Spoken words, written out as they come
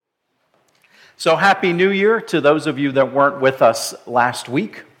So happy New Year to those of you that weren't with us last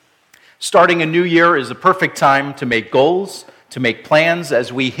week. Starting a new year is a perfect time to make goals, to make plans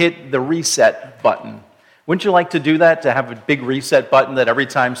as we hit the reset button. Wouldn't you like to do that, to have a big reset button that every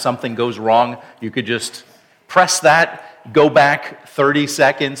time something goes wrong, you could just press that, go back 30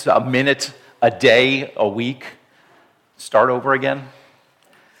 seconds, a minute, a day, a week, start over again?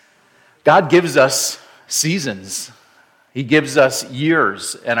 God gives us seasons. He gives us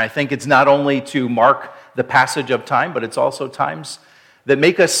years, and I think it's not only to mark the passage of time, but it's also times that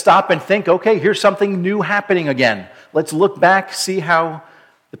make us stop and think, okay, here's something new happening again. Let's look back, see how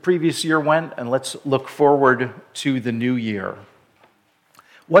the previous year went, and let's look forward to the new year.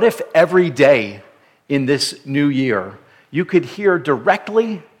 What if every day in this new year you could hear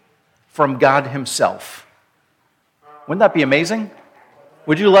directly from God Himself? Wouldn't that be amazing?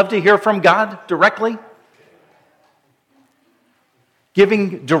 Would you love to hear from God directly?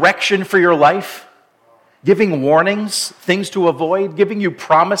 Giving direction for your life, giving warnings, things to avoid, giving you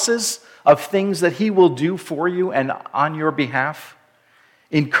promises of things that He will do for you and on your behalf,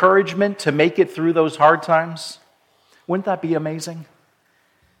 encouragement to make it through those hard times. Wouldn't that be amazing?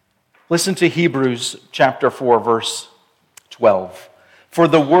 Listen to Hebrews chapter 4, verse 12. For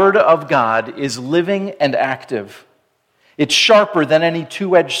the word of God is living and active. It's sharper than any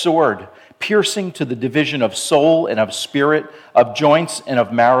two-edged sword, piercing to the division of soul and of spirit, of joints and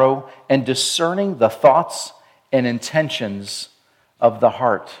of marrow, and discerning the thoughts and intentions of the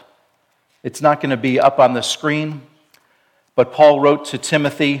heart. It's not going to be up on the screen, but Paul wrote to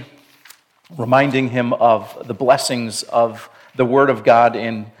Timothy, reminding him of the blessings of the Word of God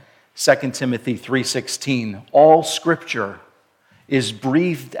in 2 Timothy 3:16. All Scripture is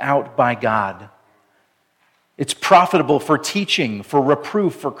breathed out by God. It's profitable for teaching, for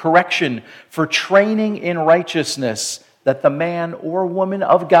reproof, for correction, for training in righteousness, that the man or woman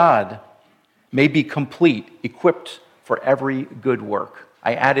of God may be complete, equipped for every good work.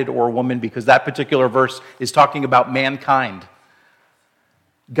 I added "or woman" because that particular verse is talking about mankind.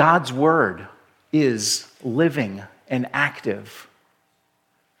 God's word is living and active.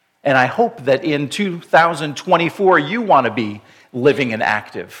 And I hope that in 2024 you want to be living and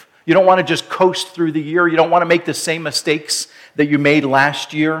active. You don't want to just coast through the year. You don't want to make the same mistakes that you made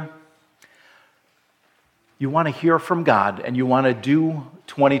last year. You want to hear from God, and you want to do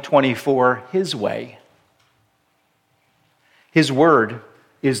 2024 His way. His word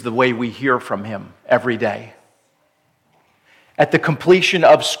is the way we hear from Him every day. At the completion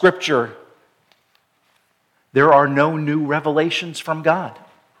of Scripture, there are no new revelations from God.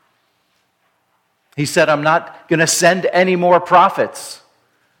 He said, I'm not going to send any more prophets.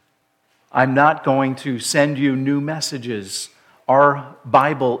 I'm not going to send you new messages. Our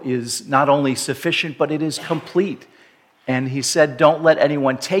Bible is not only sufficient, but it is complete. And He said, don't let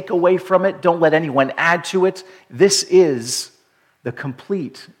anyone take away from it. Don't let anyone add to it. This is the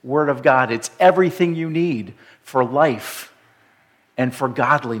complete Word of God. It's everything you need for life and for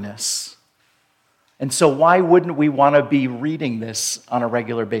godliness. And so why wouldn't we want to be reading this on a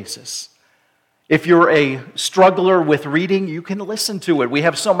regular basis? If you're a struggler with reading, you can listen to it. We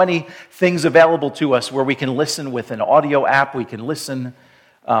have so many things available to us where we can listen with an audio app. We can listen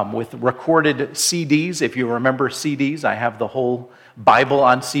with recorded CDs. If you remember CDs, I have the whole Bible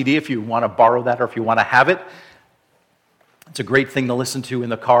on CD if you want to borrow that or if you want to have it. It's a great thing to listen to in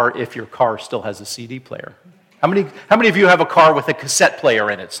the car if your car still has a CD player. How many of you have a car with a cassette player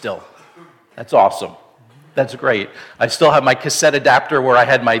in it still? That's awesome. That's great. I still have my cassette adapter where I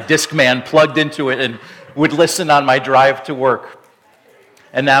had my Discman plugged into it and would listen on my drive to work.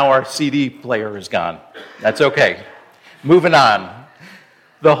 And now our CD player is gone. That's okay. Moving on.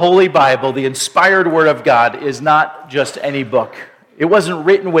 The Holy Bible, the inspired Word of God, is not just any book. It wasn't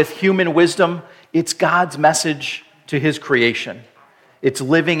written with human wisdom. It's God's message to His creation. It's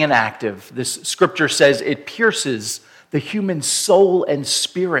living and active. This scripture says it pierces the human soul and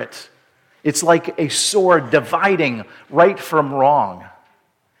spirit. It's like a sword dividing right from wrong.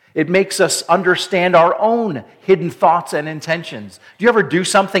 It makes us understand our own hidden thoughts and intentions. Do you ever do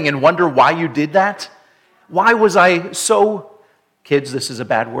something and wonder why you did that? Why was I so, kids, this is a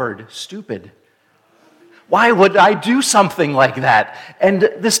bad word, stupid? Why would I do something like that? And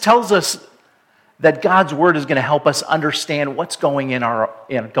this tells us that God's word is going to help us understand what's going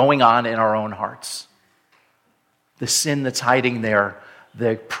on in our own hearts. The sin that's hiding there,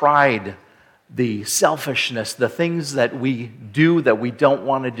 the pride, the selfishness, the things that we do that we don't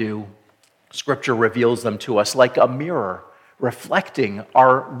want to do. Scripture reveals them to us like a mirror reflecting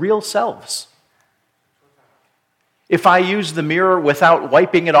our real selves. If I use the mirror without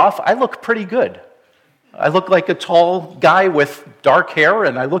wiping it off, I look pretty good. I look like a tall guy with dark hair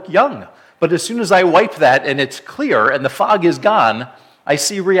and I look young. But as soon as I wipe that and it's clear and the fog is gone, I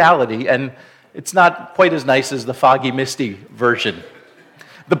see reality, and it's not quite as nice as the foggy, misty version.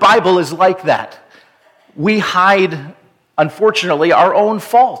 The Bible is like that. We hide, unfortunately, our own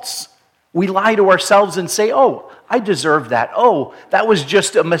faults. We lie to ourselves and say, oh, I deserve that. Oh, that was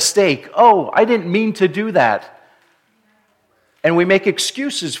just a mistake. Oh, I didn't mean to do that. And we make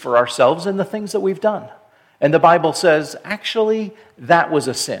excuses for ourselves and the things that we've done. And the Bible says, actually, that was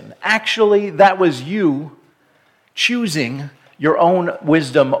a sin. Actually, that was you choosing your own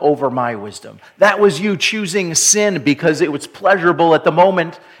wisdom over my wisdom. That was you choosing sin because it was pleasurable at the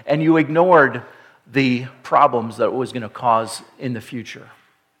moment, and you ignored the problems that it was going to cause in the future.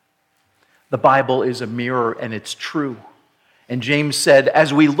 The Bible is a mirror, and it's true. And James said,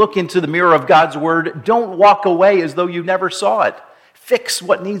 as we look into the mirror of God's word, don't walk away as though you never saw it. Fix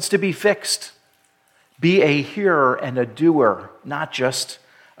what needs to be fixed. Be a hearer and a doer, not just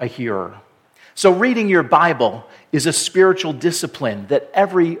a hearer. So reading your Bible is a spiritual discipline that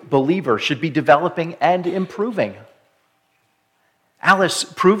every believer should be developing and improving. Alice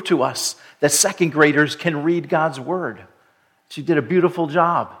proved to us that second graders can read God's word. She did a beautiful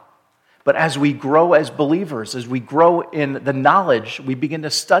job. But as we grow as believers, as we grow in the knowledge, we begin to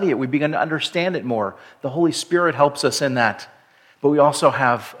study it, we begin to understand it more. The Holy Spirit helps us in that. But we also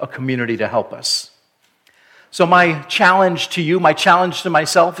have a community to help us. So my challenge to you, my challenge to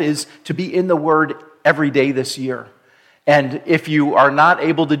myself is to be in the Word every day this year. And if you are not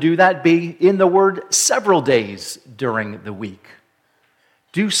able to do that, be in the Word several days during the week.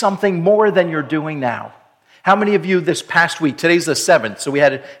 Do something more than you're doing now. How many of you this past week, today's the 7th, so we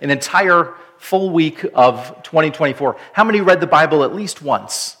had an entire full week of 2024. How many read the Bible at least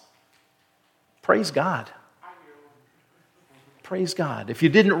once? Praise God. Praise God. If you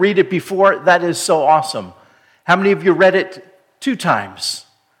didn't read it before, that is so awesome. How many of you read it 2 times,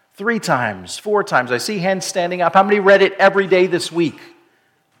 3 times, 4 times? I see hands standing up. How many read it every day this week?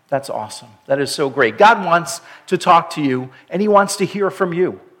 That's awesome. That is so great. God wants to talk to you, and He wants to hear from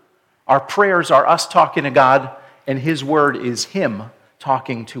you. Our prayers are us talking to God, and His word is Him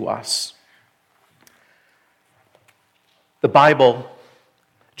talking to us. The Bible,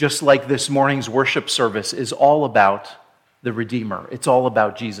 just like this morning's worship service, is all about the Redeemer. It's all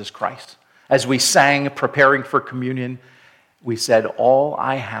about Jesus Christ. As we sang, preparing for communion, we said, all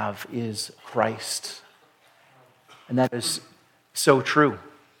I have is Christ. And that is so true.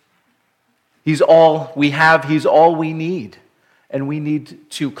 He's all we have. He's all we need. And we need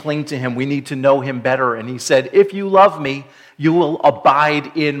to cling to Him. We need to know Him better. And He said, if you love me, you will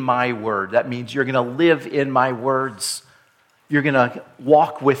abide in my word. That means you're going to live in my words. You're going to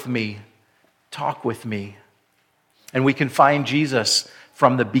walk with me, talk with me. And we can find Jesus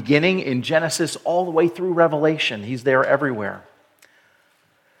from the beginning in Genesis all the way through Revelation. He's there everywhere.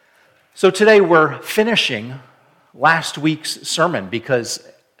 So today we're finishing last week's sermon because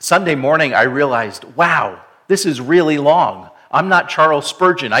Sunday morning I realized, wow, this is really long. I'm not Charles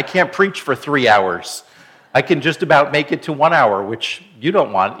Spurgeon. I can't preach for 3 hours. I can just about make it to 1 hour, which you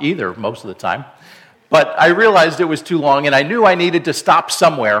don't want either most of the time. But I realized it was too long, and I knew I needed to stop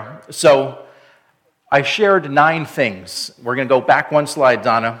somewhere. So I shared 9 things. We're going to go back 1 slide,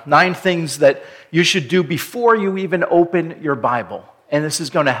 Donna. 9 things that you should do before you even open your Bible. And this is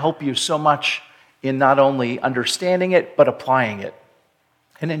going to help you so much in not only understanding it, but applying it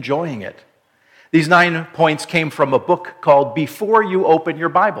and enjoying it. These 9 points came from a book called Before You Open Your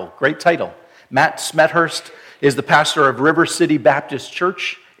Bible. Great title. Matt Smethurst is the pastor of River City Baptist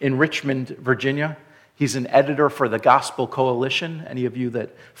Church in Richmond, Virginia. He's an editor for the Gospel Coalition, any of you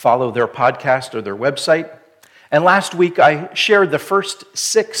that follow their podcast or their website. And last week I shared the first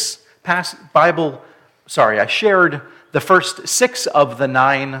 6 of the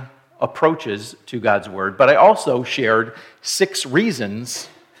 9 approaches to God's Word, but I also shared 6 reasons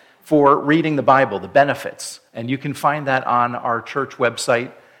for reading the Bible, the benefits. And you can find that on our church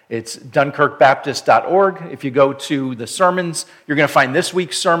website. It's dunkirkbaptist.org. If you go to the sermons, you're going to find this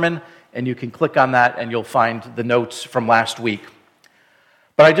week's sermon, and you can click on that and you'll find the notes from last week.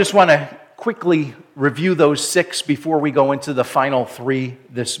 But I just want to quickly review those 6 before we go into the final 3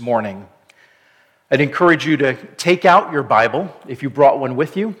 this morning. I'd encourage you to take out your Bible, if you brought one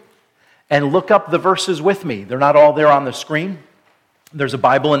with you, and look up the verses with me. They're not all there on the screen. There's a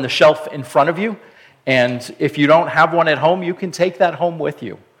Bible in the shelf in front of you, and if you don't have one at home, you can take that home with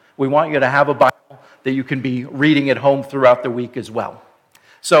you. We want you to have a Bible that you can be reading at home throughout the week as well.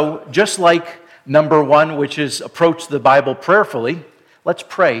 So just like number 1, which is approach the Bible prayerfully, let's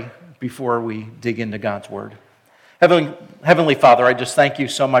pray before we dig into God's Word. Heavenly Father, I just thank you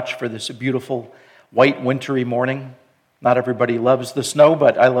so much for this beautiful white wintry morning. Not everybody loves the snow,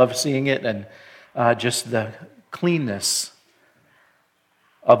 but I love seeing it, and just the cleanness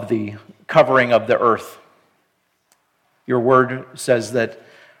of the covering of the earth. Your word says that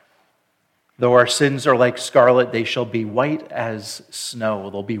though our sins are like scarlet, they shall be white as snow.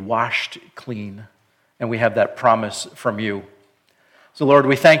 They'll be washed clean. And we have that promise from you. So Lord,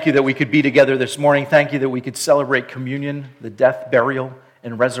 we thank you that we could be together this morning. Thank you that we could celebrate communion, the death, burial,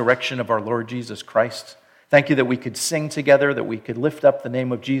 and resurrection of our Lord Jesus Christ. Thank you that we could sing together, that we could lift up the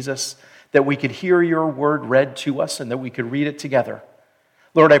name of Jesus, that we could hear your word read to us, and that we could read it together.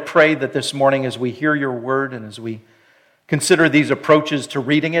 Lord, I pray that this morning as we hear your word and as we consider these approaches to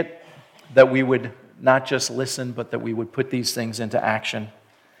reading it, that we would not just listen, but that we would put these things into action,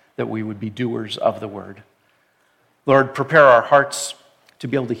 that we would be doers of the word. Lord, prepare our hearts to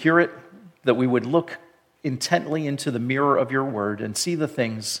be able to hear it, that we would look intently into the mirror of your word and see the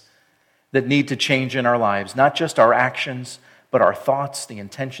things that need to change in our lives, not just our actions, but our thoughts, the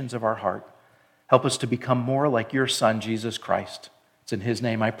intentions of our heart. Help us to become more like your Son, Jesus Christ. It's in his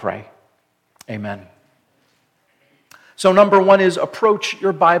name I pray. Amen. So number one is approach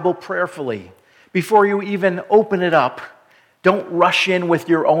your Bible prayerfully. Before you even open it up, don't rush in with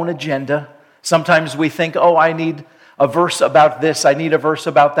your own agenda. Sometimes we think, I need a verse about this, I need a verse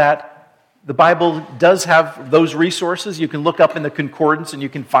about that. The Bible does have those resources. You can look up in the concordance and you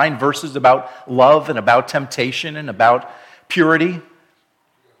can find verses about love and about temptation and about purity.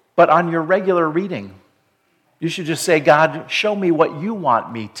 But on your regular reading, you should just say, God, show me what you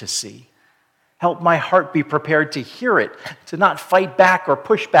want me to see. Help my heart be prepared to hear it, to not fight back or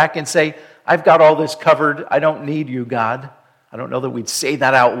push back and say, I've got all this covered. I don't need you, God. I don't know that we'd say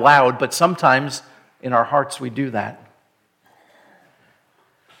that out loud, but sometimes in our hearts we do that.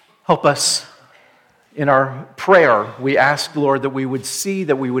 Help us in our prayer. We ask, Lord, that we would see,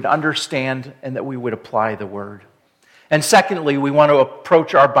 that we would understand, and that we would apply the word. And secondly, we want to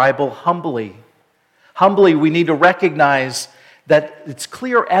approach our Bible humbly. Humbly, we need to recognize that it's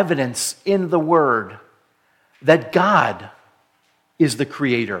clear evidence in the word that God is the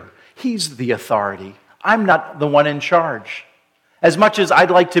creator. He's the authority. I'm not the one in charge. As much as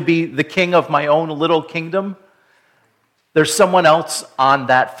I'd like to be the king of my own little kingdom, there's someone else on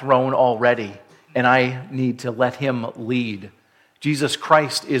that throne already, and I need to let him lead. Jesus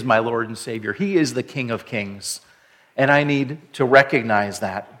Christ is my Lord and Savior. He is the King of Kings, and I need to recognize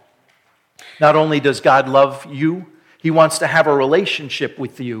that. Not only does God love you, he wants to have a relationship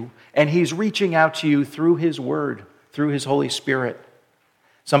with you, and he's reaching out to you through his word, through his Holy Spirit.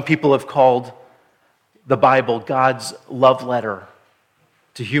 Some people have called the Bible God's love letter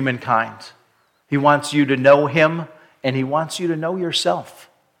to humankind. He wants you to know him, and he wants you to know yourself.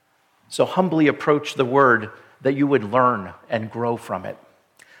 So humbly approach the word that you would learn and grow from it.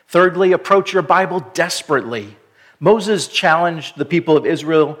 Thirdly, approach your Bible desperately. Moses challenged the people of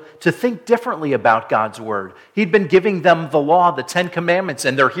Israel to think differently about God's word. He'd been giving them the law, the 10 Commandments,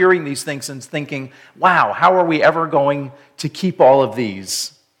 and they're hearing these things and thinking, wow, how are we ever going to keep all of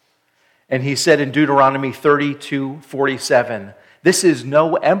these? And he said in Deuteronomy 32:47, this is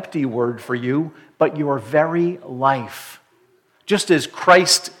no empty word for you, but your very life. Just as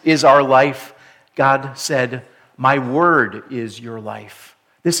Christ is our life, God said, my word is your life.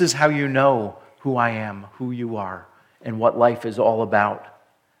 This is how you know who I am, who you are, and what life is all about.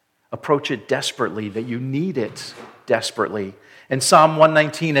 Approach it desperately, that you need it desperately. In Psalm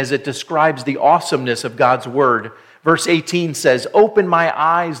 119, as it describes the awesomeness of God's word, verse 18 says, open my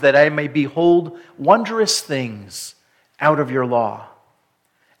eyes that I may behold wondrous things out of your law.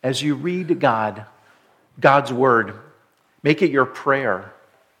 As you read God's word, make it your prayer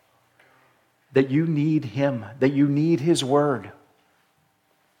that you need him, that you need his word,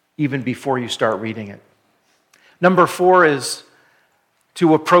 even before you start reading it. Number 4 is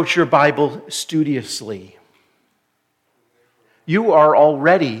to approach your Bible studiously. You are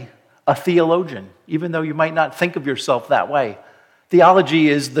already a theologian, even though you might not think of yourself that way. Theology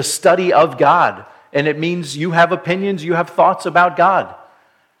is the study of God, and it means you have opinions, you have thoughts about God.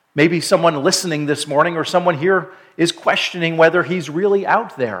 Maybe someone listening this morning or someone here is questioning whether he's really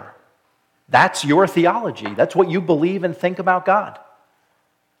out there. That's your theology. That's what you believe and think about God.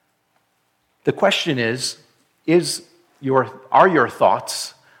 The question is are your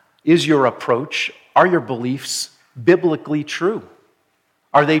thoughts, is your approach, are your beliefs biblically true?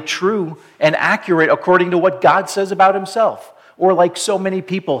 Are they true and accurate according to what God says about himself? Or like so many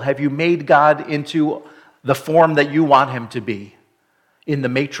people, have you made God into the form that you want him to be? In The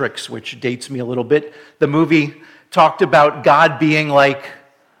Matrix, which dates me a little bit, the movie talked about God being like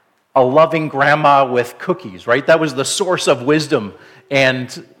a loving grandma with cookies, right? That was the source of wisdom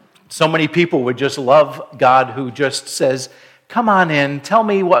and So many people would just love God who just says, come on in, tell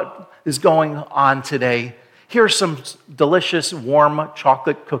me what is going on today. Here's some delicious, warm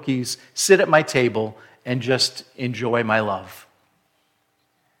chocolate cookies. Sit at my table and just enjoy my love.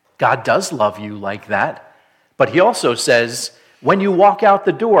 God does love you like that, but he also says, when you walk out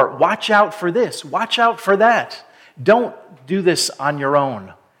the door, watch out for this, watch out for that. Don't do this on your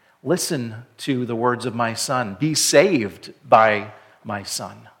own. Listen to the words of my son. Be saved by my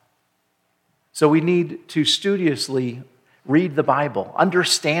son. So we need to studiously read the Bible,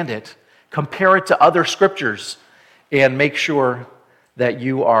 understand it, compare it to other scriptures, and make sure that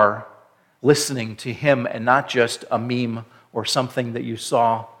you are listening to him and not just a meme or something that you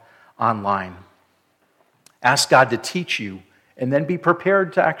saw online. Ask God to teach you, and then be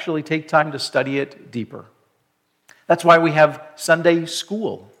prepared to actually take time to study it deeper. That's why we have Sunday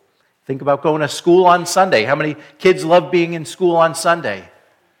school. Think about going to school on Sunday. How many kids love being in school on Sunday?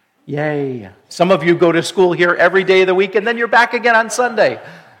 Yay. Some of you go to school here every day of the week, and then you're back again on Sunday.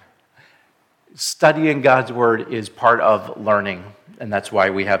 Studying God's word is part of learning, and that's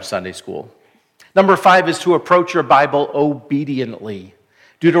why we have Sunday school. Number 5 is to approach your Bible obediently.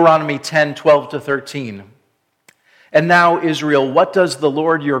 Deuteronomy 10:12-13. And now, Israel, what does the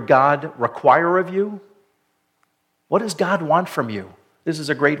Lord your God require of you? What does God want from you? This is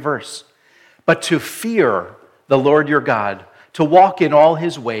a great verse. But to fear the Lord your God, to walk in all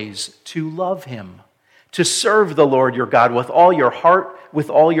his ways, to love him, to serve the Lord your God with all your heart, with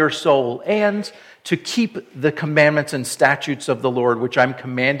all your soul, and to keep the commandments and statutes of the Lord, which I'm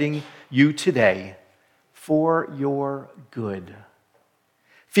commanding you today, for your good.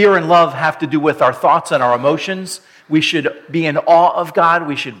 Fear and love have to do with our thoughts and our emotions. We should be in awe of God.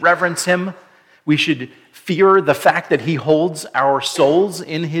 We should reverence him. We should fear the fact that he holds our souls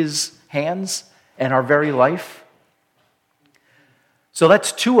in his hands and our very life. So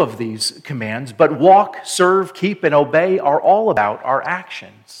that's 2 of these commands, but walk, serve, keep, and obey are all about our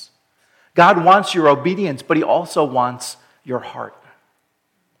actions. God wants your obedience, but he also wants your heart.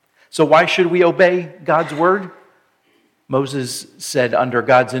 So why should we obey God's word? Moses said under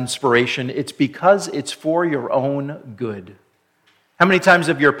God's inspiration, it's because it's for your own good. How many times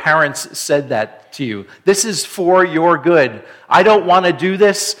have your parents said that to you? This is for your good. I don't want to do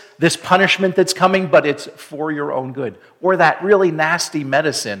this punishment that's coming, but it's for your own good. Or that really nasty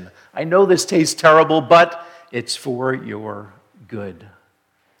medicine. I know this tastes terrible, but it's for your good.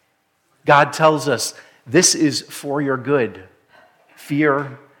 God tells us this is for your good.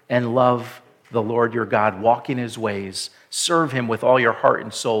 Fear and love the Lord your God. Walk in his ways. Serve him with all your heart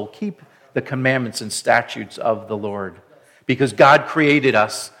and soul. Keep the commandments and statutes of the Lord. Because God created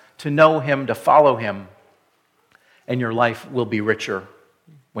us to know him, to follow him, and your life will be richer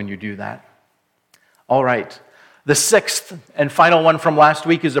when you do that. All right. The 6th and final one from last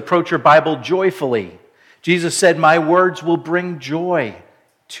week is approach your Bible joyfully. Jesus said, my words will bring joy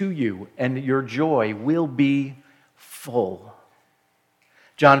to you, and your joy will be full.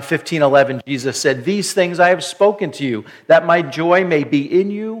 John 15:11, Jesus said, these things I have spoken to you, that my joy may be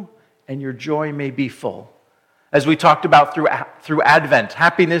in you, and your joy may be full. As we talked about through Advent,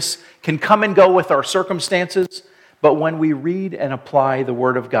 happiness can come and go with our circumstances, but when we read and apply the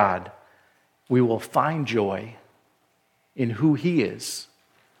Word of God, we will find joy in who he is,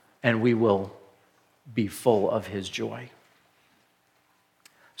 and we will be full of his joy.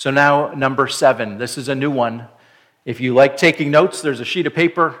 So now, number 7. This is a new one. If you like taking notes, there's a sheet of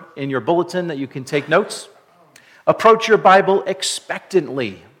paper in your bulletin that you can take notes. Approach your Bible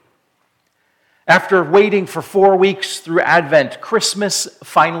expectantly. After waiting for 4 weeks through Advent, Christmas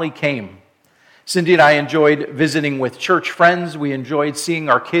finally came. Cindy and I enjoyed visiting with church friends. We enjoyed seeing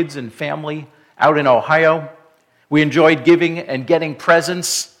our kids and family out in Ohio. We enjoyed giving and getting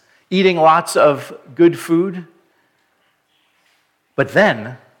presents, eating lots of good food. But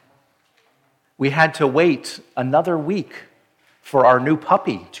then we had to wait another week for our new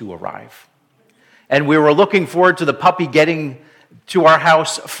puppy to arrive. And we were looking forward to the puppy getting to our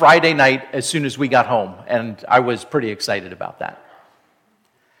house Friday night as soon as we got home. And I was pretty excited about that.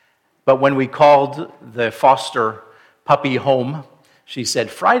 But when we called the foster puppy home, she said,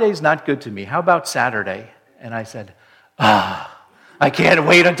 Friday's not good to me. How about Saturday? And I said, I can't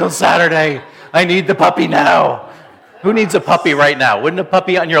wait until Saturday. I need the puppy now. Who needs a puppy right now? Wouldn't a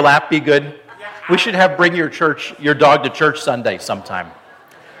puppy on your lap be good? We should bring your dog to church Sunday sometime.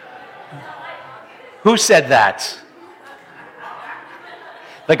 Who said that?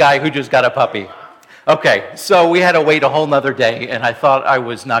 The guy who just got a puppy. Okay, so we had to wait a whole nother day, and I thought I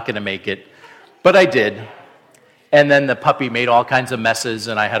was not going to make it, but I did. And then the puppy made all kinds of messes,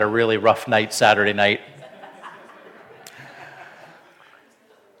 and I had a really rough night Saturday night.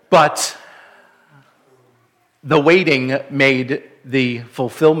 But the waiting made the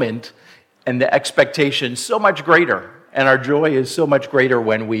fulfillment and the expectation so much greater, and our joy is so much greater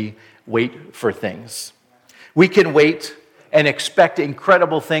when we wait for things. We can wait and expect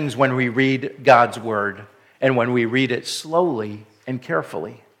incredible things when we read God's word and when we read it slowly and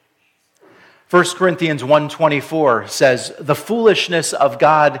carefully. 1 Corinthians 1:24 says, "The foolishness of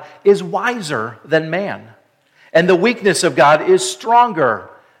God is wiser than man, and the weakness of God is stronger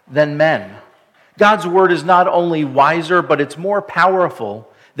than men." God's word is not only wiser, but it's more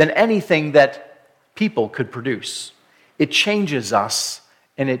powerful than anything that people could produce. It changes us,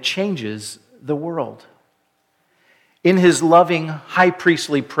 and it changes the world. In his loving high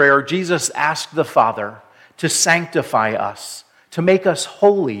priestly prayer, Jesus asked the Father to sanctify us, to make us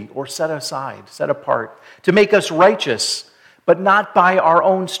holy or set aside, set apart, to make us righteous, but not by our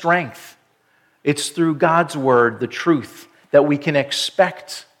own strength. It's through God's word, the truth, that we can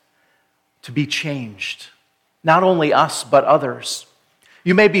expect to be changed. Not only us, but others.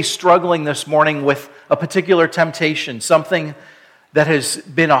 You may be struggling this morning with a particular temptation, something that has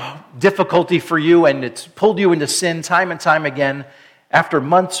been a difficulty for you and it's pulled you into sin time and time again after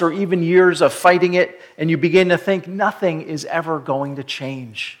months or even years of fighting it, and you begin to think nothing is ever going to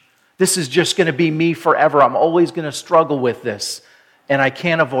change. This is just going to be me forever. I'm always going to struggle with this, and I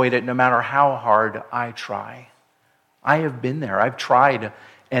can't avoid it no matter how hard I try. I have been there. I've tried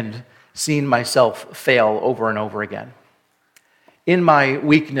and seen myself fail over and over again. In my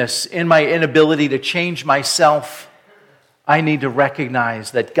weakness, in my inability to change myself, I need to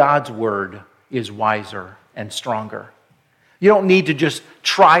recognize that God's word is wiser and stronger. You don't need to just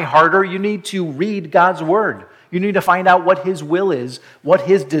try harder. You need to read God's word. You need to find out what his will is, what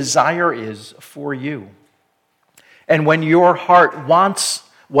his desire is for you. And when your heart wants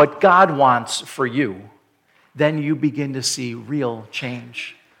what God wants for you, then you begin to see real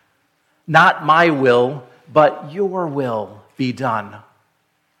change. Not my will, but your will be done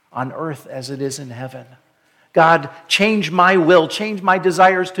on earth as it is in heaven. God, change my will, change my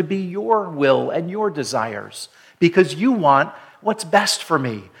desires to be your will and your desires, because you want what's best for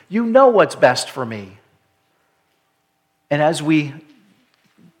me. You know what's best for me. And as we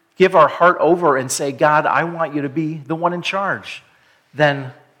give our heart over and say, God, I want you to be the one in charge,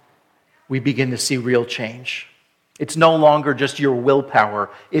 then we begin to see real change. It's no longer just your willpower.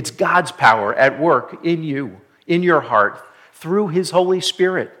 It's God's power at work in you, in your heart, through his Holy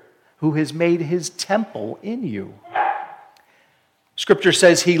Spirit, who has made his temple in you. Scripture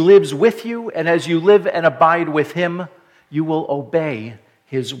says he lives with you, and as you live and abide with him, you will obey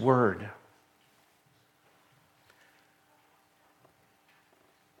his word.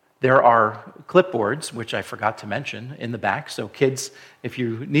 There are clipboards, which I forgot to mention, in the back. So kids, if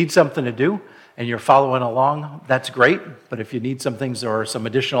you need something to do and you're following along, that's great. But if you need some things, there are some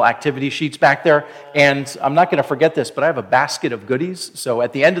additional activity sheets back there. And I'm not going to forget this, but I have a basket of goodies. So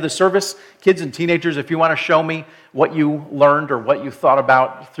at the end of the service, kids and teenagers, if you want to show me what you learned or what you thought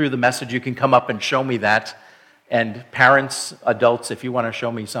about through the message, you can come up and show me that. And parents, adults, if you want to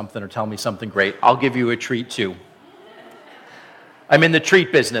show me something or tell me something great, I'll give you a treat too. I'm in the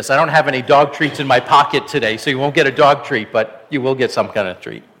treat business. I don't have any dog treats in my pocket today, so you won't get a dog treat, but you will get some kind of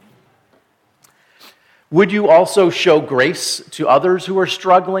treat. Would you also show grace to others who are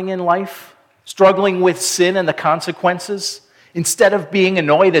struggling in life, struggling with sin and the consequences? Instead of being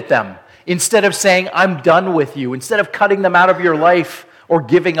annoyed at them, instead of saying, I'm done with you, instead of cutting them out of your life or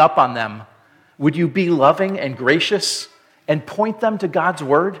giving up on them, would you be loving and gracious and point them to God's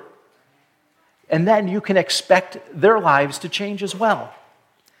word? And then you can expect their lives to change as well.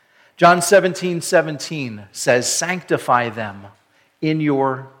 John 17:17 says, sanctify them in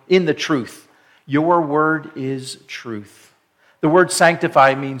the truth. Your word is truth. The word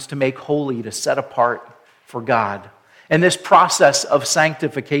sanctify means to make holy, to set apart for God. And this process of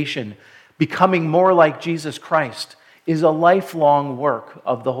sanctification, becoming more like Jesus Christ, is a lifelong work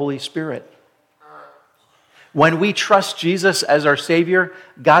of the Holy Spirit. When we trust Jesus as our Savior,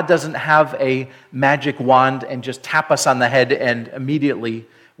 God doesn't have a magic wand and just tap us on the head and immediately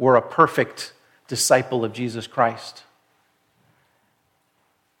we're a perfect disciple of Jesus Christ.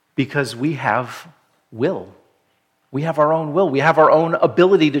 Because we have will. We have our own will. We have our own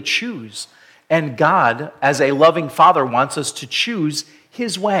ability to choose. And God, as a loving Father, wants us to choose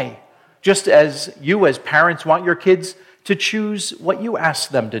his way. Just as you as parents want your kids to choose what you ask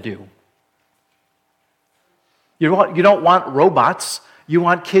them to do. You don't want robots. You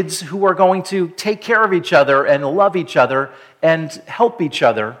want kids who are going to take care of each other and love each other and help each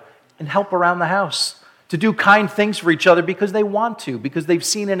other and help around the house. To do kind things for each other because they want to, because they've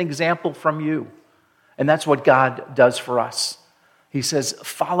seen an example from you. And that's what God does for us. He says,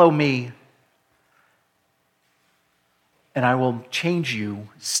 follow me, and I will change you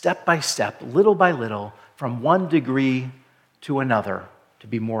step by step, little by little, from one degree to another to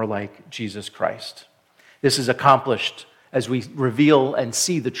be more like Jesus Christ. This is accomplished as we reveal and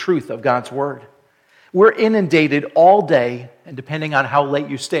see the truth of God's word. We're inundated all day, and depending on how late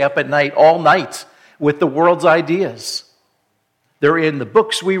you stay up at night, all night with the world's ideas. They're in the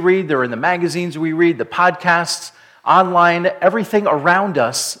books we read, they're in the magazines we read, the podcasts, online. Everything around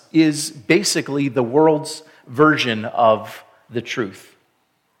us is basically the world's version of the truth.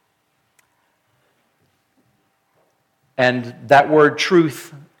 And that word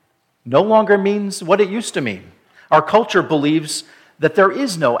truth no longer means what it used to mean. Our culture believes that there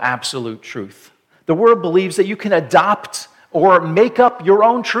is no absolute truth. The world believes that you can adopt or make up your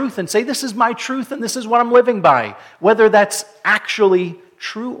own truth and say, this is my truth and this is what I'm living by, whether that's actually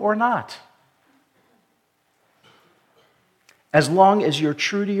true or not. As long as you're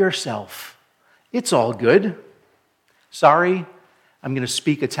true to yourself, it's all good. Sorry, I'm going to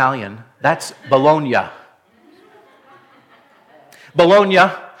speak Italian. That's Bologna. Bologna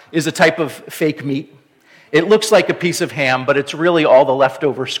is a type of fake meat. It looks like a piece of ham, but it's really all the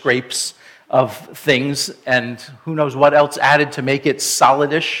leftover scrapes of things and who knows what else added to make it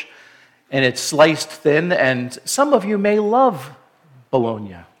solidish, and it's sliced thin, and some of you may love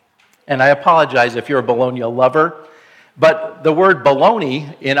bologna. And I apologize if you're a bologna lover, but the word bologna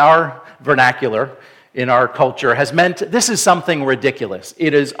in our vernacular, in our culture, has meant this is something ridiculous.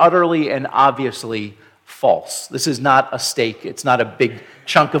 It is utterly and obviously false. This is not a steak. It's not a big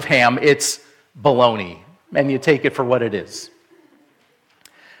chunk of ham. It's bologna, and you take it for what it is.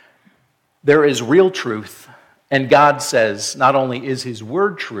 There is real truth, and God says not only is his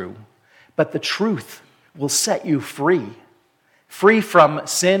word true, but the truth will set you free. Free from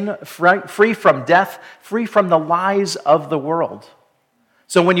sin, free from death, free from the lies of the world.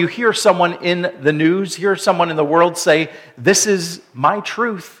 So when you hear someone in the news, hear someone in the world say, this is my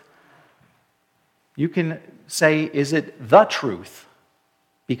truth, you can say, is it the truth?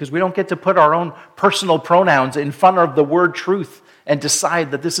 Because we don't get to put our own personal pronouns in front of the word truth and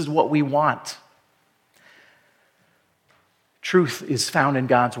decide that this is what we want. Truth is found in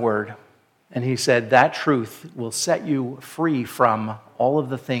God's word. And he said that truth will set you free from all of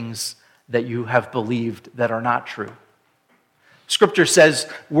the things that you have believed that are not true. Scripture says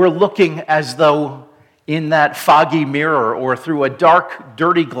we're looking as though in that foggy mirror or through a dark,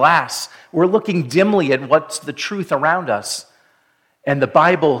 dirty glass. We're looking dimly at what's the truth around us. And the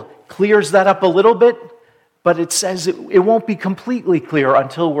Bible clears that up a little bit, but it says it won't be completely clear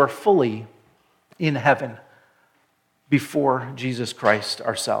until we're fully in heaven before Jesus Christ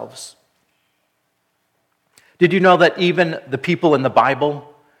ourselves. Did you know that even the people in the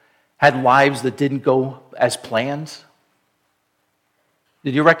Bible had lives that didn't go as planned?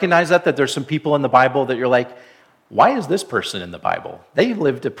 Did you recognize that there's some people in the Bible that you're like, why is this person in the Bible? They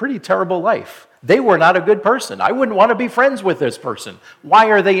lived a pretty terrible life. They were not a good person. I wouldn't want to be friends with this person. Why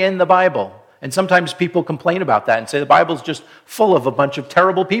are they in the Bible? And sometimes people complain about that and say the Bible's just full of a bunch of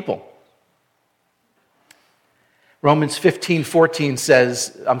terrible people. Romans 15:4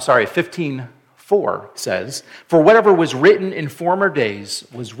 says, for whatever was written in former days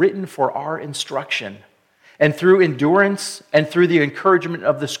was written for our instruction. And through endurance and through the encouragement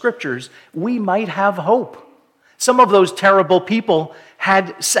of the Scriptures, we might have hope. Some of those terrible people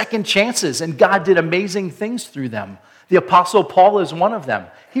had second chances, and God did amazing things through them. The Apostle Paul is one of them.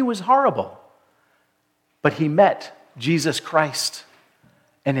 He was horrible, but he met Jesus Christ,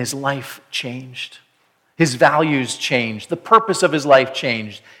 and his life changed. His values changed. The purpose of his life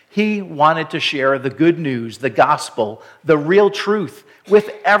changed. He wanted to share the good news, the gospel, the real truth with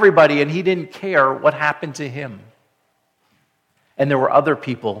everybody, and he didn't care what happened to him. And there were other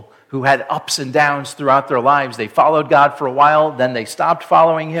people who had ups and downs throughout their lives. They followed God for a while, then they stopped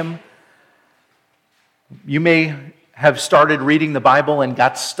following him. You may have started reading the Bible and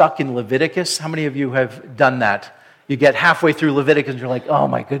got stuck in Leviticus. How many of you have done that? You get halfway through Leviticus and you're like, oh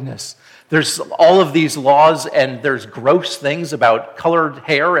my goodness. There's all of these laws and there's gross things about colored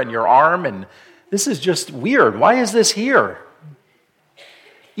hair and your arm, and this is just weird. Why is this here?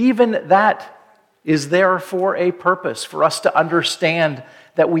 Even that is there for a purpose, for us to understand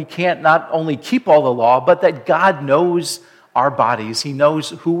that we can't not only keep all the law, but that God knows our bodies. He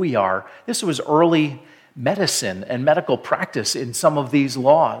knows who we are. This was early medicine and medical practice in some of these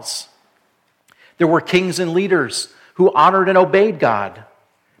laws. There were kings and leaders who honored and obeyed God,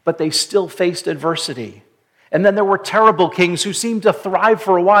 but they still faced adversity. And then there were terrible kings who seemed to thrive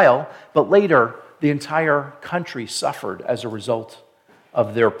for a while, but later the entire country suffered as a result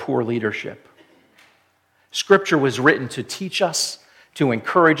of their poor leadership. Scripture was written to teach us, to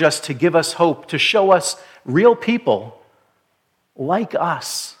encourage us, to give us hope, to show us real people like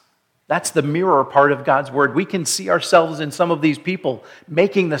us. That's the mirror part of God's word. We can see ourselves in some of these people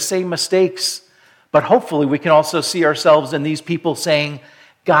making the same mistakes, but hopefully we can also see ourselves in these people saying,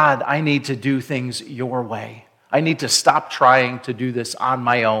 God, I need to do things your way. I need to stop trying to do this on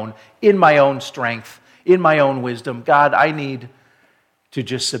my own, in my own strength, in my own wisdom. God, I need to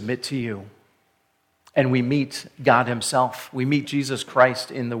just submit to you. And we meet God himself. We meet Jesus Christ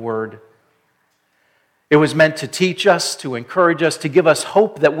in the Word. It was meant to teach us, to encourage us, to give us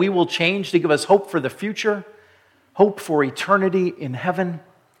hope that we will change, to give us hope for the future, hope for eternity in heaven.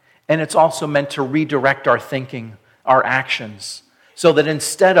 And it's also meant to redirect our thinking, our actions, so that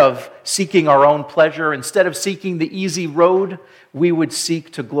instead of seeking our own pleasure, instead of seeking the easy road, we would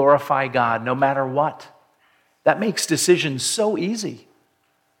seek to glorify God no matter what. That makes decisions so easy.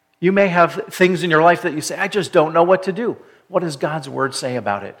 You may have things in your life that you say, I just don't know what to do. What does God's word say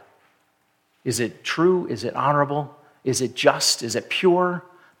about it? Is it true? Is it honorable? Is it just? Is it pure?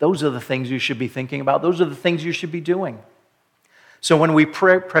 Those are the things you should be thinking about. Those are the things you should be doing. So when we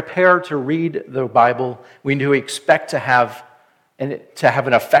prepare to read the Bible, we need to expect to have an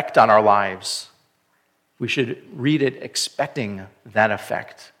effect on our lives. We should read it expecting that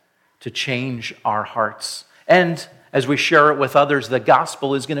effect to change our hearts. And as we share it with others, the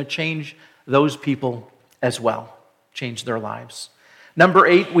gospel is going to change those people as well, change their lives. Number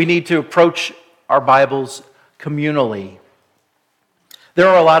 8, we need to approach our Bibles communally. There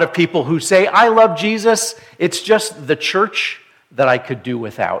are a lot of people who say, I love Jesus, it's just the church that I could do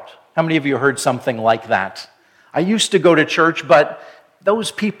without. How many of you heard something like that? I used to go to church, but those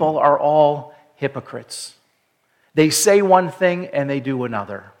people are all hypocrites. They say one thing and they do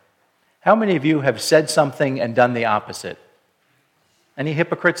another. How many of you have said something and done the opposite? Any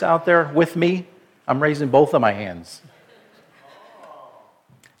hypocrites out there with me? I'm raising both of my hands.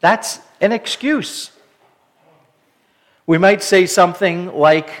 That's an excuse. We might say something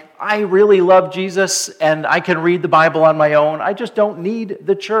like, I really love Jesus and I can read the Bible on my own. I just don't need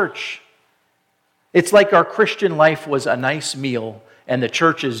the church. It's like our Christian life was a nice meal and the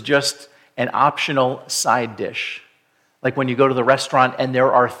church is just an optional side dish. Like when you go to the restaurant and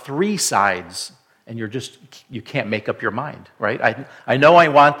there are 3 sides and you can't make up your mind, right? I know I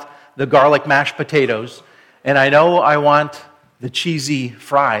want the garlic mashed potatoes and I know I want the cheesy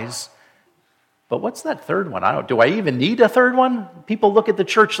fries, but what's that third one? Do I even need a third one? People look at the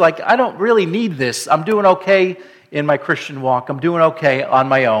church like, I don't really need this. I'm doing okay in my Christian walk. I'm doing okay on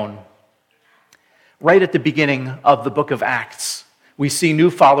my own. Right at the beginning of the book of Acts, we see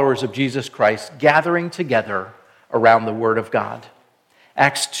new followers of Jesus Christ gathering together around the Word of God.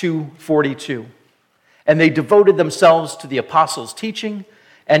 Acts 2:42. And they devoted themselves to the apostles' teaching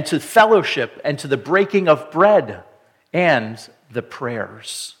and to fellowship and to the breaking of bread and the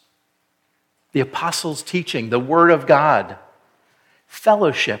prayers. The apostles' teaching, the Word of God,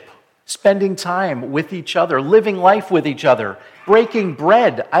 fellowship, spending time with each other, living life with each other, breaking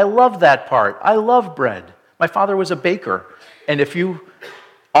bread. I love that part. I love bread. My father was a baker, and if you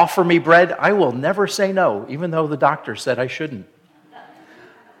offer me bread, I will never say no, even though the doctor said I shouldn't.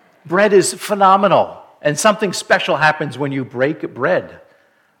 Bread is phenomenal, and something special happens when you break bread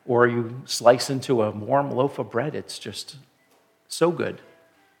or you slice into a warm loaf of bread. It's just so good.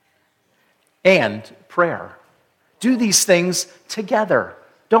 And prayer. Do these things together.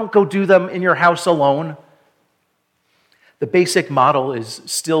 Don't go do them in your house alone. The basic model is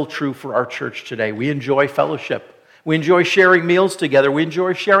still true for our church today. We enjoy fellowship. We enjoy sharing meals together. We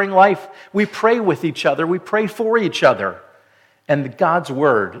enjoy sharing life. We pray with each other. We pray for each other. And God's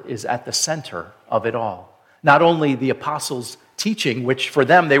word is at the center of it all. Not only the apostles' teaching, which for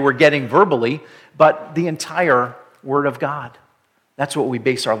them they were getting verbally, but the entire word of God. That's what we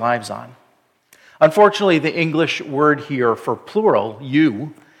base our lives on. Unfortunately, the English word here for plural,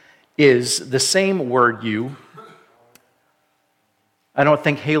 you, is the same word you. I don't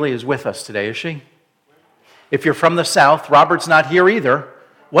think Haley is with us today, is she? If you're from the South, Robert's not here either.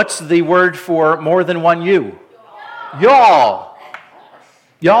 What's the word for more than one you? Y'all.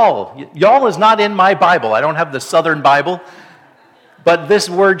 Y'all. Y'all is not in my Bible. I don't have the Southern Bible. But this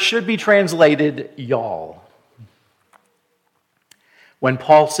word should be translated y'all. When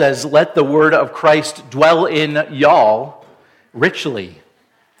Paul says, let the word of Christ dwell in y'all richly,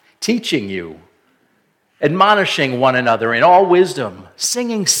 teaching you, admonishing one another in all wisdom,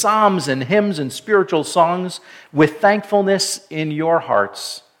 singing psalms and hymns and spiritual songs with thankfulness in your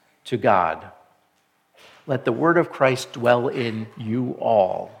hearts to God. Let the word of Christ dwell in you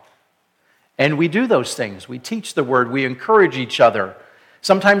all. And we do those things. We teach the word. We encourage each other.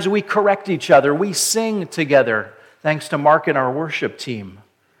 Sometimes we correct each other. We sing together. thanks to Mark and our worship team.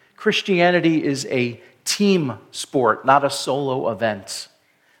 Christianity is a team sport, not a solo event.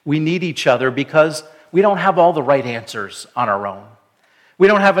 We need each other because we don't have all the right answers on our own. We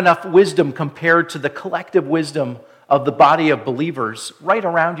don't have enough wisdom compared to the collective wisdom of the body of believers right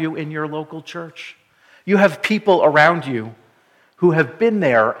around you in your local church. You have people around you who have been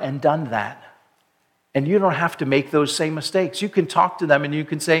there and done that. And you don't have to make those same mistakes. You can talk to them and you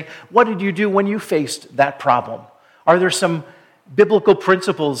can say, what did you do when you faced that problem? Are there some biblical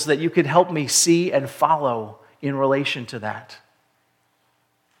principles that you could help me see and follow in relation to that?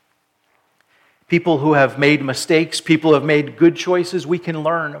 People who have made mistakes, people who have made good choices, we can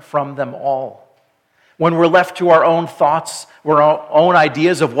learn from them all. When we're left to our own thoughts, our own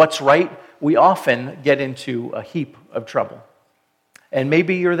ideas of what's right, we often get into a heap of trouble. And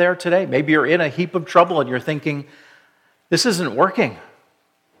maybe you're there today. Maybe you're in a heap of trouble and you're thinking, this isn't working.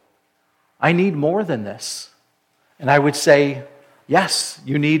 I need more than this. And I would say, yes,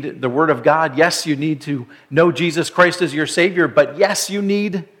 you need the Word of God. Yes, you need to know Jesus Christ as your Savior. But yes, you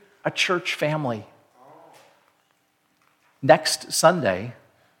need a church family. Next Sunday,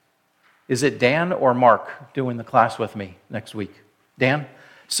 is it Dan or Mark doing the class with me next week? Dan?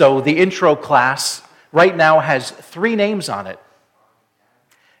 So the intro class right now has 3 names on it.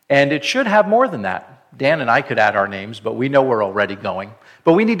 And it should have more than that. Dan and I could add our names, but we know we're already going.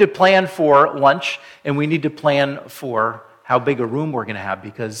 But we need to plan for lunch, and we need to plan for how big a room we're going to have.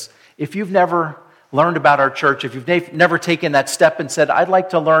 Because if you've never learned about our church, if you've never taken that step and said, I'd like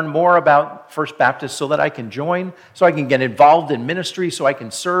to learn more about First Baptist so that I can join, so I can get involved in ministry, so I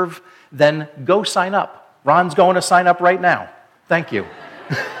can serve, then go sign up. Ron's going to sign up right now. Thank you.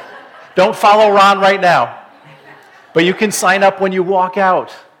 Don't follow Ron right now. But you can sign up when you walk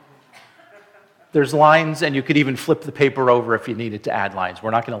out. There's lines, and you could even flip the paper over if you needed to add lines.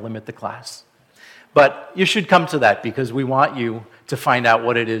 We're not going to limit the class. But you should come to that because we want you to find out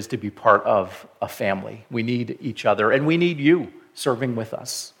what it is to be part of a family. We need each other, and we need you serving with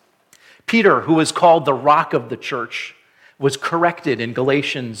us. Peter, who is called the rock of the church, was corrected in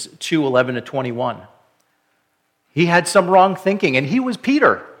Galatians 2:11-21. He had some wrong thinking, and he was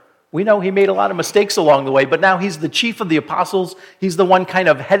Peter. We know he made a lot of mistakes along the way, but now he's the chief of the apostles. He's the one kind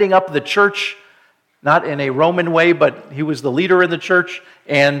of heading up the church, not in a Roman way, but he was the leader in the church,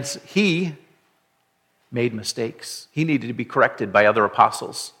 and he made mistakes. He needed to be corrected by other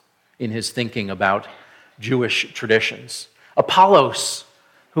apostles in his thinking about Jewish traditions. Apollos,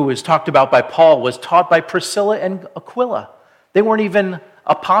 who is talked about by Paul, was taught by Priscilla and Aquila. They weren't even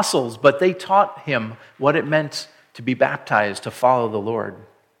apostles, but they taught him what it meant to be baptized, to follow the Lord.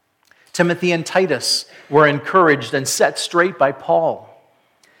 Timothy and Titus were encouraged and set straight by Paul.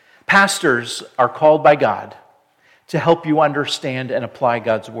 Pastors are called by God to help you understand and apply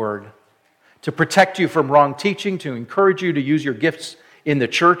God's word, to protect you from wrong teaching, to encourage you to use your gifts in the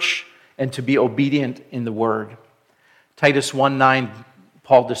church, and to be obedient in the word. Titus 1:9,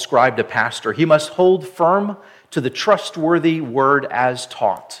 Paul described a pastor. He must hold firm to the trustworthy word as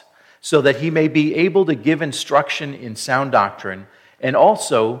taught, so that he may be able to give instruction in sound doctrine, and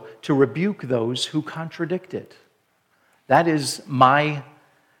also to rebuke those who contradict it. That is my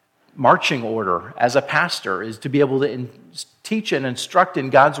marching order as a pastor, is to be able to teach and instruct in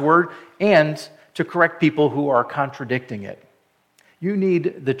God's word and to correct people who are contradicting it. You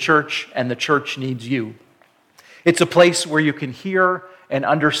need the church, and the church needs you. It's a place where you can hear and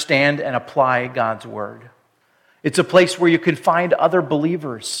understand and apply God's word. It's a place where you can find other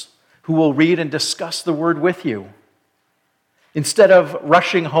believers who will read and discuss the word with you. Instead of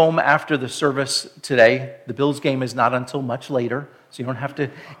rushing home after the service today, the Bills game is not until much later, so you don't have to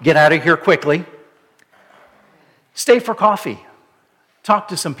get out of here quickly. Stay for coffee. Talk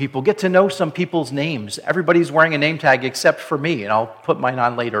to some people. Get to know some people's names. Everybody's wearing a name tag except for me, and I'll put mine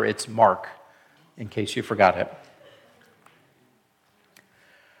on later. It's Mark, in case you forgot it.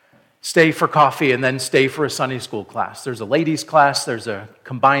 Stay for coffee and then stay for a Sunday school class. There's a ladies' class. There's a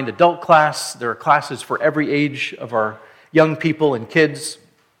combined adult class. There are classes for every age of our young people and kids.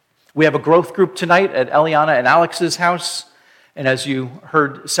 We have a growth group tonight at Eliana and Alex's house. And as you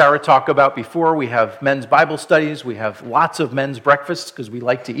heard Sarah talk about before, we have men's Bible studies. We have lots of men's breakfasts because we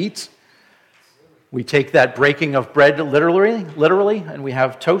like to eat. We take that breaking of bread literally, and we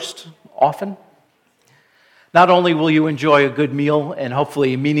have toast often. Not only will you enjoy a good meal and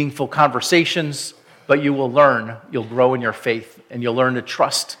hopefully meaningful conversations, but you will learn, you'll grow in your faith, and you'll learn to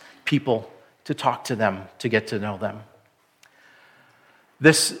trust people, to talk to them, to get to know them.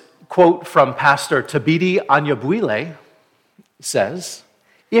 This quote from Pastor Thabiti Anyabwile says,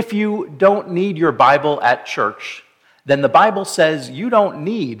 if you don't need your Bible at church, then the Bible says you don't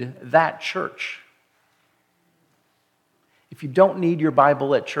need that church. if you don't need your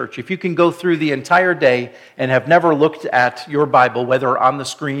Bible at church, if you can go through the entire day and have never looked at your Bible, whether on the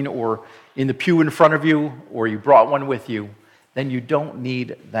screen or in the pew in front of you, or you brought one with you, then you don't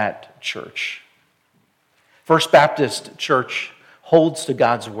need that church. First Baptist Church holds to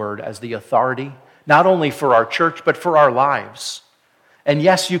God's word as the authority, not only for our church, but for our lives. And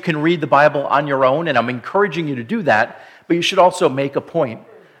yes, you can read the Bible on your own, and I'm encouraging you to do that, but you should also make a point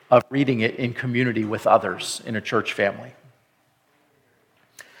of reading it in community with others in a church family.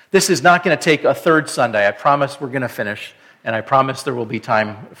 This is not going to take a third Sunday. I promise we're going to finish, and I promise there will be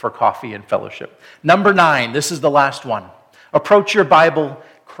time for coffee and fellowship. Number 9, this is the last one. Approach your Bible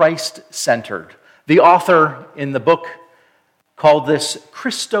Christ-centered. The author in the book called this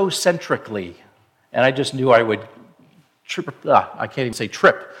Christocentrically, and I just knew I would I can't even say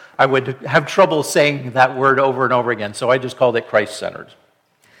trip. I would have trouble saying that word over and over again, so I just called it Christ-centered.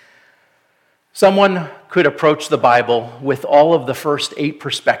 Someone could approach the Bible with all of the first 8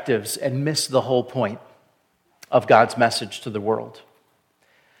 perspectives and miss the whole point of God's message to the world.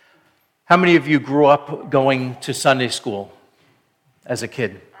 How many of you grew up going to Sunday school as a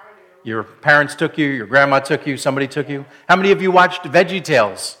kid? Your parents took you, your grandma took you, somebody took you. How many of you watched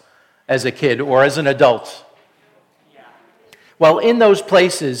VeggieTales as a kid or as an adult? Well, in those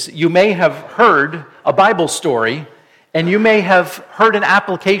places, you may have heard a Bible story, and you may have heard an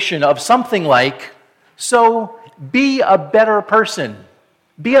application of something like, so be a better person,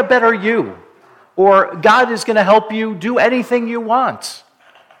 be a better you, or God is going to help you do anything you want.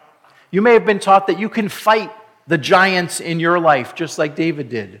 You may have been taught that you can fight the giants in your life, just like David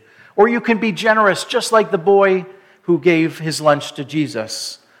did, or you can be generous, just like the boy who gave his lunch to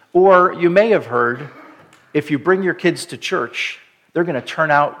Jesus. Or you may have heard, if you bring your kids to church, they're going to turn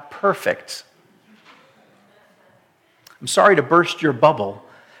out perfect. I'm sorry to burst your bubble,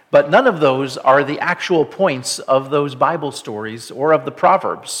 but none of those are the actual points of those Bible stories or of the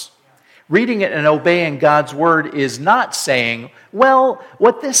Proverbs. Reading it and obeying God's word is not saying, well,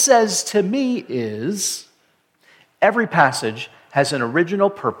 what this says to me is, every passage has an original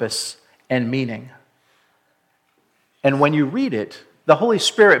purpose and meaning. And when you read it, the Holy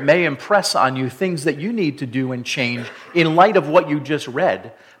Spirit may impress on you things that you need to do and change in light of what you just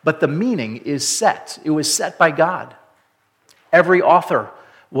read, but the meaning is set. It was set by God. Every author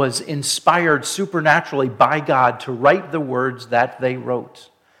was inspired supernaturally by God to write the words that they wrote.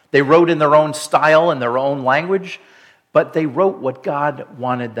 They wrote in their own style and their own language, but they wrote what God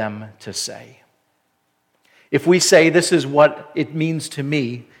wanted them to say. If we say this is what it means to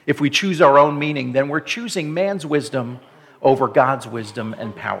me, if we choose our own meaning, then we're choosing man's wisdom over God's wisdom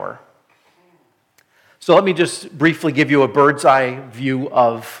and power. So let me just briefly give you a bird's eye view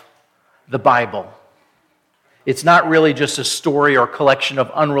of the Bible. It's not really just a story or collection of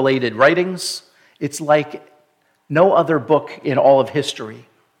unrelated writings. It's like no other book in all of history.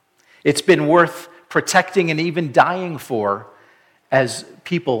 It's been worth protecting and even dying for as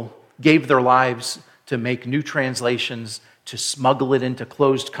people gave their lives to make new translations, to smuggle it into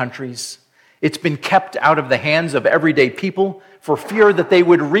closed countries. It's been kept out of the hands of everyday people for fear that they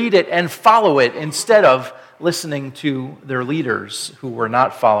would read it and follow it instead of listening to their leaders who were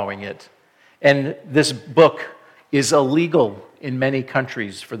not following it. And this book is illegal in many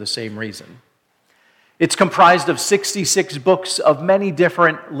countries for the same reason. It's comprised of 66 books of many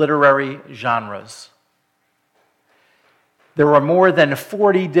different literary genres. There are more than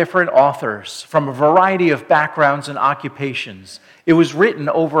 40 different authors from a variety of backgrounds and occupations. It was written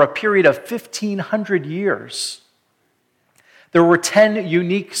over a period of 1,500 years. There were 10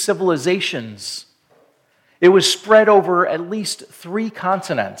 unique civilizations. It was spread over at least 3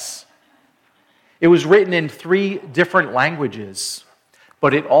 continents. It was written in 3 different languages,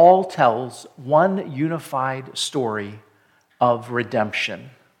 but it all tells one unified story of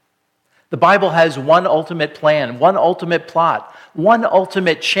redemption. The Bible has one ultimate plan, one ultimate plot, one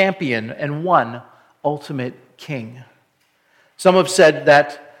ultimate champion, and one ultimate king. Some have said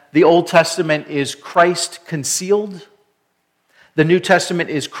that the Old Testament is Christ concealed, the New Testament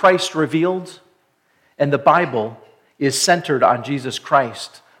is Christ revealed, and the Bible is centered on Jesus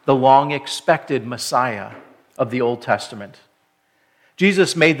Christ, the long-expected Messiah of the Old Testament.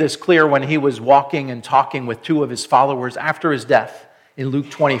 Jesus made this clear when he was walking and talking with 2 of his followers after his death in Luke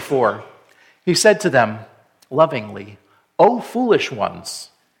 24. He said to them lovingly, "O foolish ones,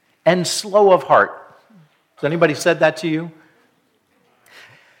 and slow of heart." Has anybody said that to you?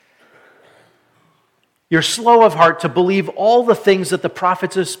 You're slow of heart to believe all the things that the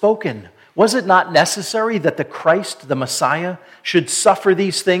prophets have spoken. Was it not necessary that the Christ, the Messiah, should suffer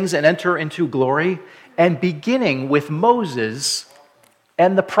these things and enter into glory? And beginning with Moses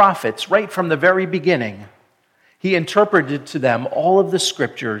and the prophets, right from the very beginning, He interpreted to them all of the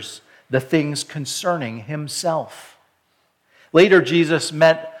scriptures, the things concerning himself. Later, Jesus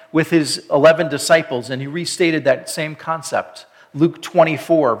met with his 11 disciples, and he restated that same concept. Luke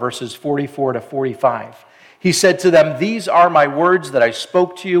 24, verses 44 to 45. He said to them, "These are my words that I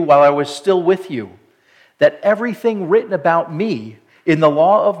spoke to you while I was still with you, that everything written about me in the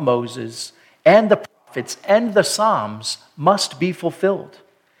law of Moses and the prophets and the Psalms must be fulfilled."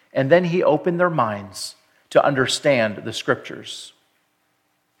 And then he opened their minds to understand the scriptures.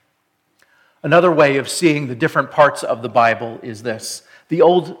 Another way of seeing the different parts of the Bible is this. The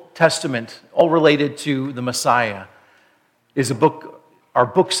Old Testament, all related to the Messiah, are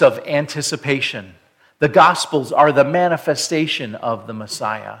books of anticipation. The Gospels are the manifestation of the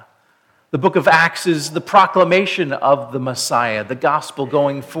Messiah. The book of Acts is the proclamation of the Messiah, the gospel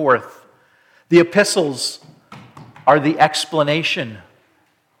going forth. The epistles are the explanation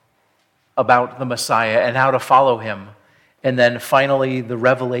about the Messiah and how to follow him. And then finally, the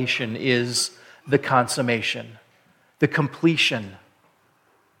revelation is the consummation, the completion,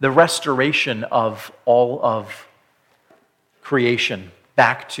 the restoration of all of creation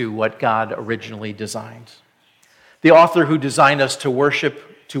back to what God originally designed. The author who designed us to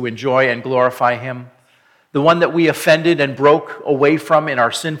worship, to enjoy and glorify him, the one that we offended and broke away from in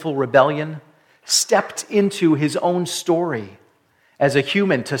our sinful rebellion, stepped into his own story as a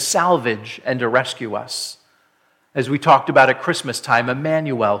human to salvage and to rescue us. As we talked about at Christmas time,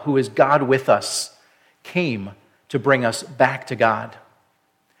 Emmanuel, who is God with us, came to bring us back to God.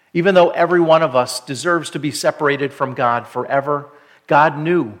 Even though every one of us deserves to be separated from God forever, God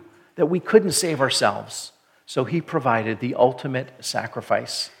knew that we couldn't save ourselves, so he provided the ultimate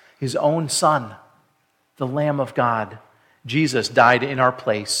sacrifice. His own Son, the Lamb of God, Jesus, died in our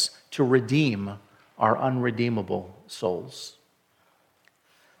place to redeem our unredeemable souls.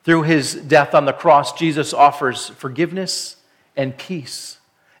 Through his death on the cross, Jesus offers forgiveness and peace.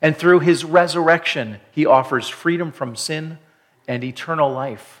 And through his resurrection, he offers freedom from sin and eternal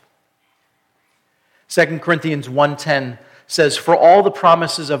life. 2 Corinthians 1:10 says, "For all the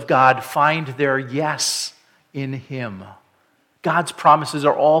promises of God find their yes in him." God's promises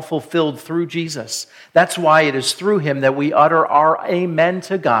are all fulfilled through Jesus. That's why it is through him that we utter our amen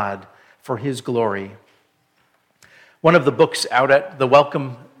to God for his glory. One of the books out at the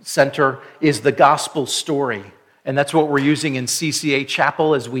Welcome Center is The Gospel Story, and that's what we're using in CCA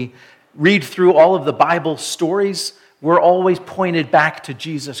Chapel. As we read through all of the Bible stories, we're always pointed back to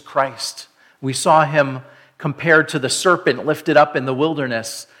Jesus Christ. We saw him compared to the serpent lifted up in the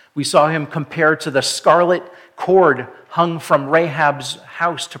wilderness. We saw him compared to the scarlet cord hung from Rahab's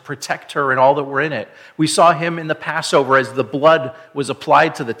house to protect her and all that were in it. We saw him in the Passover as the blood was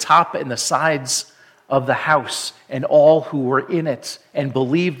applied to the top and the sides of the house, and all who were in it and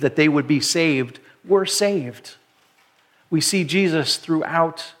believed that they would be saved were saved. We see Jesus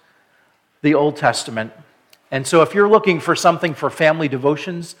throughout the Old Testament. And so if you're looking for something for family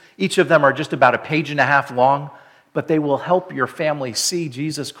devotions, each of them are just about a page and a half long, but they will help your family see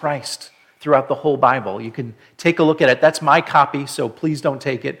Jesus Christ throughout the whole Bible. You can take a look at it. That's my copy, so please don't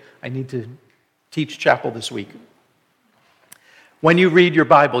take it. I need to teach chapel this week. When you read your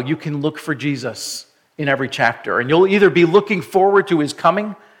Bible, you can look for Jesus in every chapter, and you'll either be looking forward to his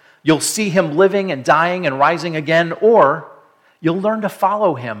coming, you'll see him living and dying and rising again, or you'll learn to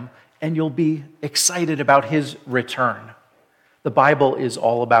follow him and you'll be excited about his return. The Bible is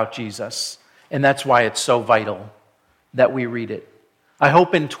all about Jesus, and that's why it's so vital that we read it. I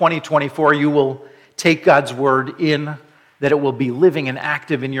hope in 2024 you will take God's word in, that it will be living and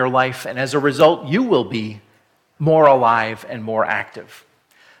active in your life, and as a result, you will be more alive and more active.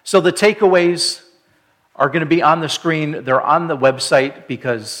 So the takeaways are going to be on the screen. They're on the website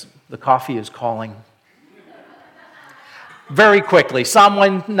because the coffee is calling. Very quickly, Psalm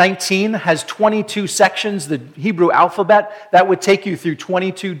 119 has 22 sections, the Hebrew alphabet. That would take you through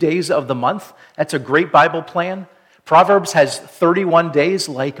 22 days of the month. That's a great Bible plan. Proverbs has 31 days,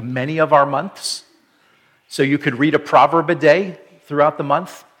 like many of our months. So you could read a proverb a day throughout the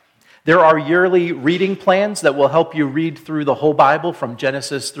month. There are yearly reading plans that will help you read through the whole Bible from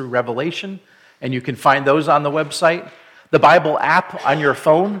Genesis through Revelation, and you can find those on the website. The Bible app on your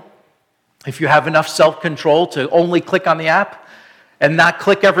phone, if you have enough self-control to only click on the app and not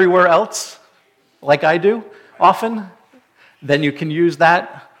click everywhere else, like I do often, then you can use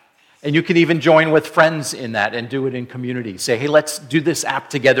that. And you can even join with friends in that and do it in community. Say, hey, let's do this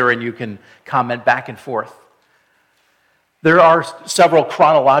app together, and you can comment back and forth. There are several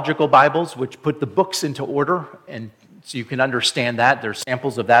chronological Bibles which put the books into order, and so you can understand that. There's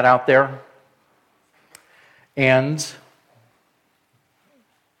samples of that out there. And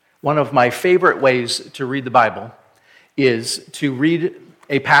One of my favorite ways to read the Bible is to read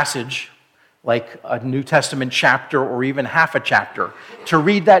a passage like a New Testament chapter or even half a chapter, to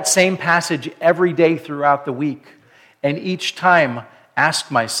read that same passage every day throughout the week, and each time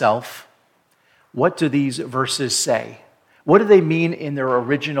ask myself, what do these verses say? What do they mean in their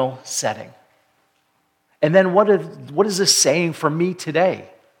original setting? And then what is this saying for me today?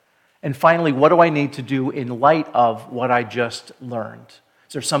 And finally, what do I need to do in light of what I just learned?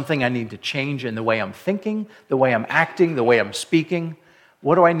 Is there something I need to change in the way I'm thinking, the way I'm acting, the way I'm speaking?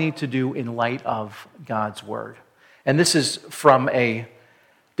 What do I need to do in light of God's Word? And this is from a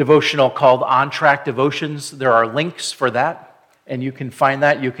devotional called On Track Devotions. There are links for that, and you can find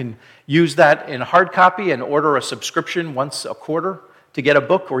that. You can use that in hard copy and order a subscription once a quarter to get a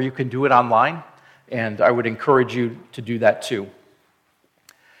book, or you can do it online, and I would encourage you to do that too.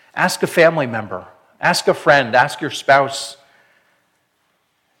 Ask a family member, ask a friend, ask your spouse,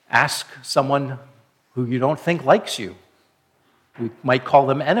 ask someone who you don't think likes you. We might call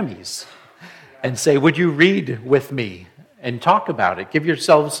them enemies, and say, would you read with me and talk about it? Give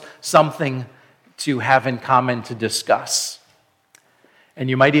yourselves something to have in common to discuss. And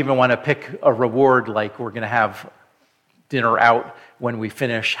you might even want to pick a reward, like we're going to have dinner out when we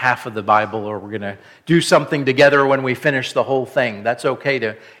finish half of the Bible, or we're going to do something together when we finish the whole thing. That's okay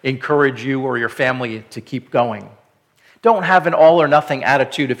to encourage you or your family to keep going. Don't have an all or nothing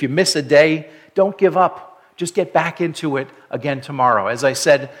attitude. If you miss a day, don't give up. Just get back into it again tomorrow. As I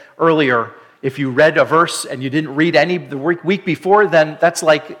said earlier, if you read a verse and you didn't read any the week before, then that's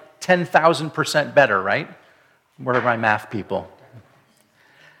like 10,000% better, right? Where are my math people?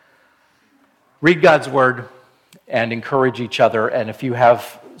 Read God's Word and encourage each other. And if you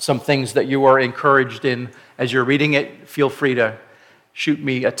have some things that you are encouraged in as you're reading it, feel free to shoot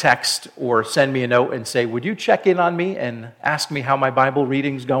me a text or send me a note and say, would you check in on me and ask me how my Bible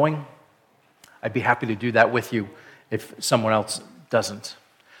reading's going? I'd be happy to do that with you if someone else doesn't.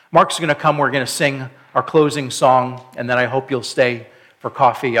 Mark's going to come. We're going to sing our closing song, and then I hope you'll stay for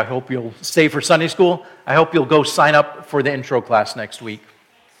coffee. I hope you'll stay for Sunday school. I hope you'll go sign up for the intro class next week.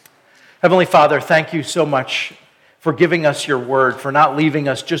 Heavenly Father, thank you so much for giving us your word, for not leaving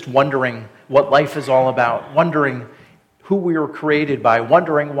us just wondering what life is all about, wondering who we were created by,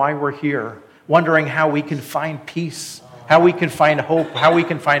 wondering why we're here, wondering how we can find peace, how we can find hope, how we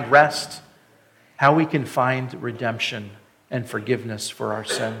can find rest, how we can find redemption and forgiveness for our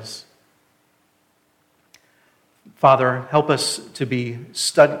sins. Father, help us to be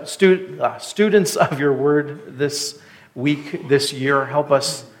students of your word this week, this year. Help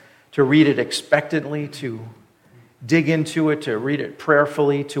us to read it expectantly, to dig into it, to read it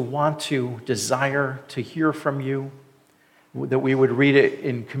prayerfully, to want to desire to hear from you, that we would read it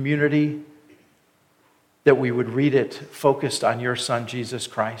in community, that we would read it focused on your Son, Jesus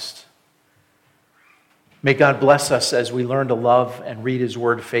Christ. May God bless us as we learn to love and read his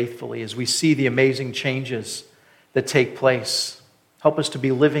word faithfully, as we see the amazing changes that take place. Help us to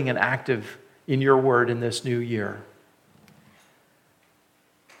be living and active in your word in this new year.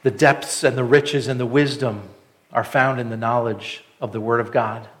 The depths and the riches and the wisdom are found in the knowledge of the word of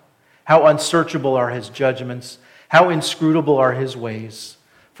God. How unsearchable are his judgments, how inscrutable are his ways.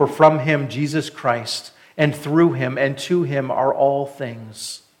 For from him, Jesus Christ, and through him and to him are all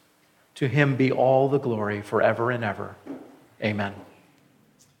things. To him be all the glory forever and ever. Amen.